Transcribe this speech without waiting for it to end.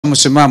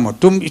msimamo.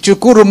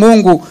 Tumshukuru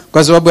Mungu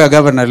kwa sababu ya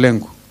Governor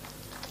Lengu.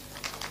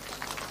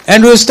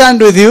 And we'll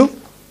stand with you.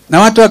 Na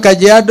watu wa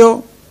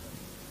Kajiado,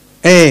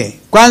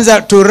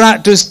 kwanza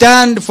to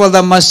stand for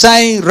the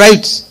Maasai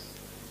rights.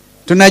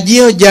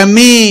 Tunajio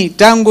jamii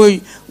tangu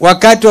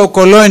wakati wa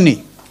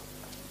ukoloni.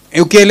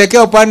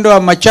 Ukielekea upande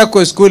wa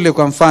Machakos kule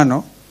kwa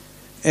mfano,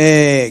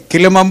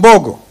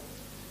 Kilimambogo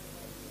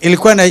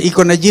ilikuwa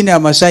iko na jina ya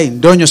Maasai,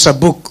 Ndonyo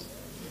Sabuk.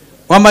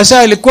 Wa Maasai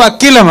walikuwa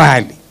kila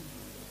mahali.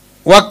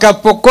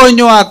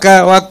 Wakapokonywa,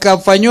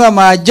 wakafanywa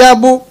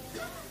maajabu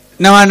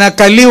na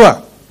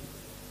wanakaliwa.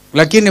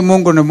 Lakini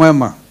Mungu ni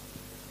mwema.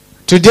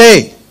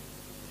 Today,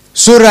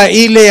 sura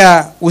ile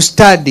ya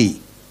ustadi,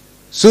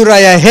 sura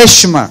ya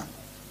heshima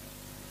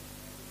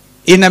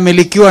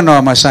inamilikiwa na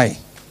Wamasai.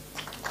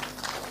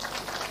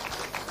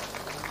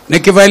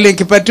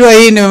 Nikipatiwa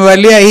hii,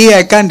 nimevalia hii,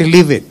 I can't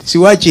leave it.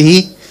 Siwachi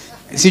hii.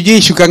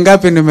 Sijui shuka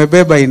ngapi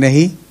nimebeba ina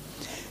hii.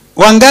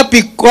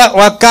 Wangapi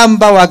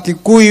Wakamba,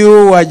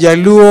 Wakikuyu,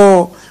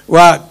 Wajaluo,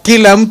 wa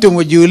kila mtu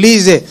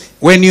mjiulize,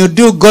 when you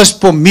do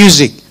gospel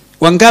music,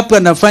 wangapi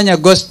wanafanya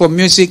gospel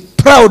music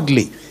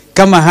proudly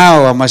kama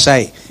hawa wa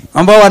Masai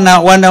ambao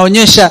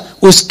wanaonyesha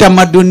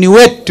utamaduni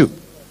wetu,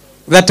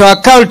 that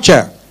our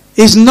culture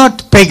is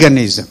not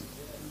paganism.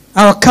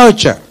 Our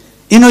culture,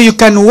 you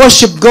can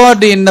worship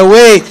God in the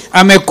way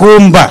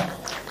amekuumba.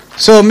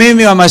 So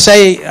mimi wa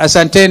Masai,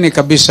 asanteni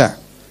kabisa,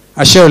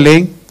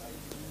 asholing,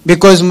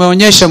 because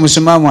mmeonyesha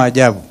msimamo wa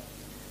ajabu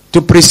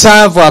to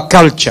preserve our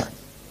culture.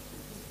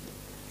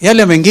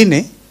 Yale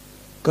mengine,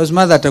 because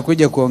mother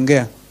atakuja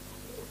kuongea.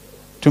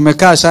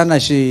 Tumekaa sana,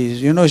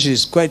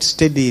 she's quite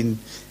steady in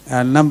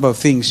a number of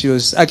things. She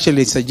was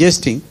actually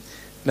suggesting,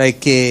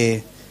 like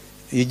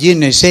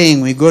Eugene is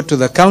saying, we go to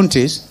the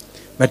counties,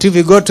 but if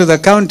we go to the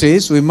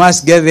counties, we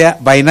must get there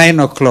by 9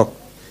 o'clock.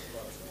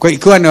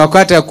 Ikiwa ni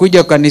wakati ya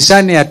kuja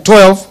kanisani ya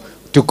 12,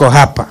 tuko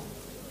hapa.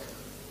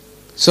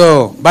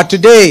 So, but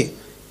today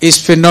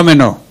is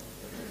phenomenal.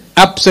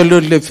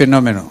 Absolutely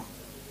phenomenal.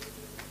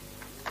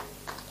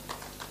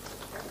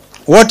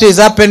 What is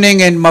happening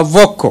in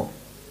Mavoko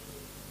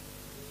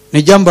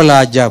ni jambo la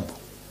ajabu.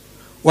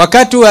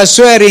 Wakati wa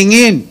swearing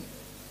in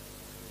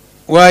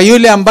wa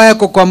yule ambaye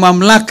kwa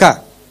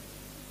mamlaka,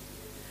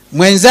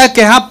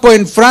 mwenzake hapo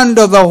in front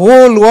of the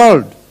whole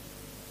world,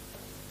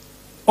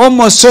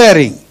 almost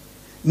swearing,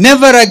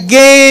 never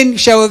again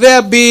shall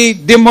there be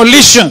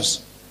demolitions.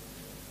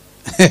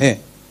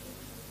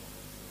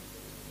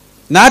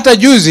 Na hata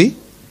juzi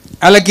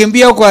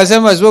alikimbia huko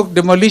asema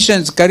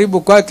demolitions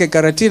karibu kwake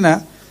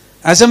Karatina,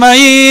 asema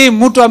hii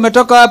mtu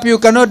ametoka wapi, you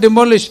cannot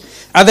demolish.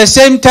 At the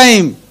same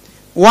time,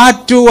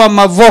 watu wa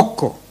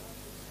Mavoko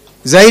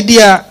zaidi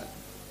ya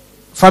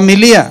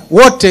familia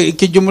wote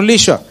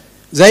ikijumulishwa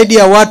zaidi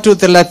ya watu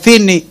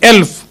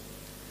 30,000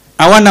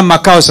 hawana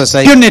makao sasa.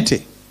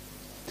 Unity,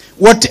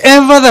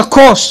 whatever the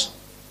cause,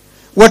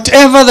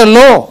 whatever the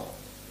law,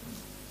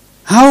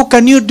 how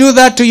can you do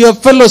that to your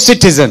fellow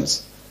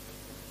citizens?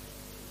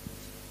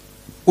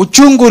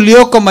 Uchungu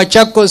ulioko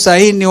Machakos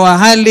sahi ni wa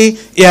hali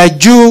ya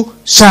juu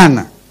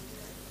sana.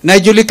 Na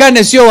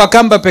ijulikane sio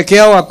Wakamba peke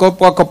yao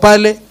wako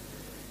pale.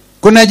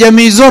 Kuna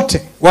jamii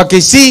zote,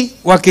 Wakisii,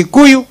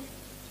 Wakikuyu,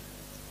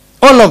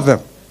 all of them.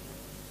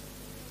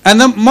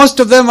 And most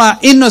of them are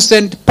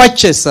innocent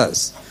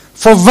purchasers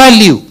for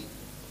value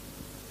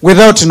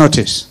without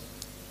notice.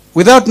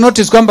 Without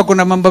notice kwamba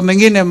kuna mambo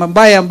mengine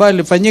mabaya ambayo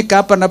yalifanyika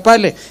hapa na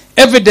pale.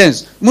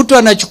 Evidence, mtu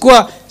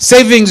anachukua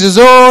savings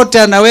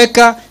zote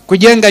anaweka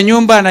kujenga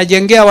nyumba,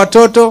 anajengea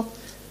watoto.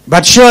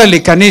 But surely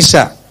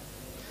kanisa,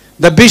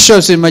 the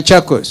bishops in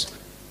Machakos,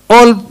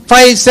 all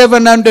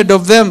 500-700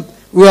 of them,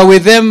 we were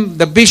with them,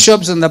 the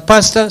bishops and the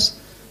pastors,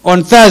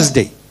 on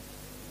Thursday.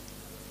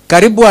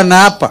 Karibu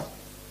anaapa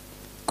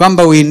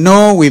kwamba we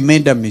know we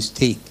made a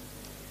mistake.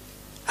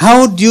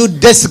 How do you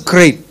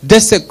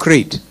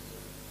desecrate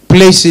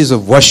places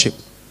of worship,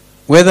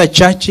 whether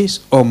churches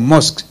or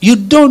mosques? You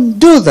don't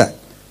do that.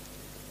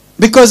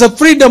 Because the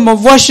freedom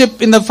of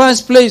worship in the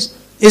first place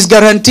is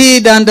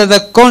guaranteed under the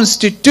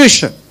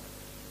Constitution.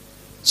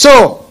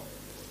 So,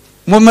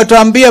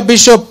 mumetuambia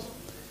Bishop,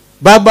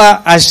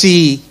 baba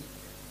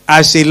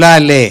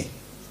asilale,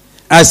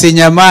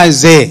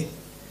 asinyamaze,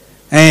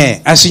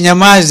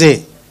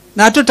 asinyamaze.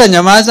 Na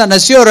hatutanyamaza, na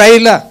sio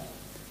Raila.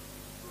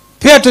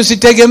 Pia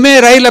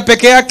tusitegemee Raila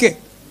peke yake.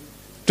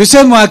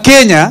 Tuseme wa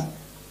Kenya,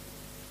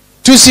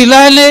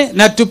 tusilale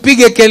na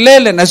tupige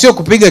kelele, na sio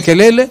kupiga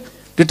kelele,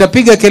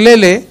 tutapiga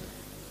kelele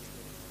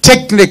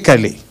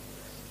technically.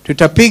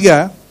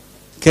 Tutapiga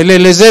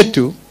kelele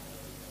zetu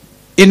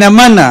in a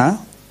manner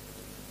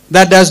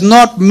that does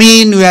not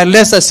mean we are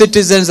lesser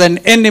citizens than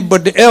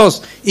anybody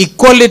else.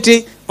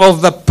 Equality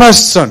of the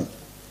person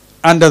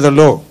under the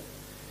law.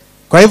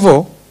 Kwa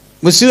hivyo,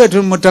 msiwe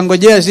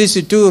tumutangojea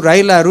sisi tu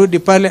Raila arudi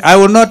pale. I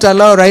will not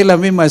allow Raila,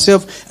 me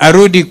myself,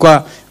 arudi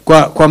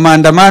kwa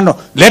maandamano.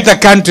 Let the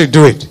country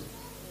do it.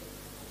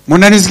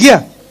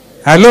 Munanisikia?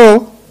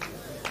 Hello?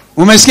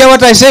 Umesikia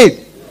what I said?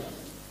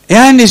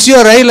 Yani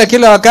sio Raila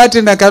kila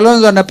wakati na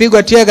Kalonzo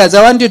anapigwa tear gas.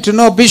 I want you to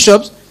know,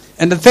 bishops,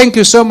 and thank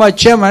you so much,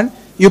 Chairman,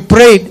 you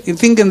prayed, I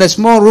think in the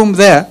small room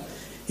there,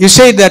 you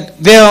said that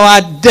there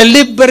were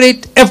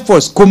deliberate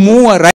efforts kumuua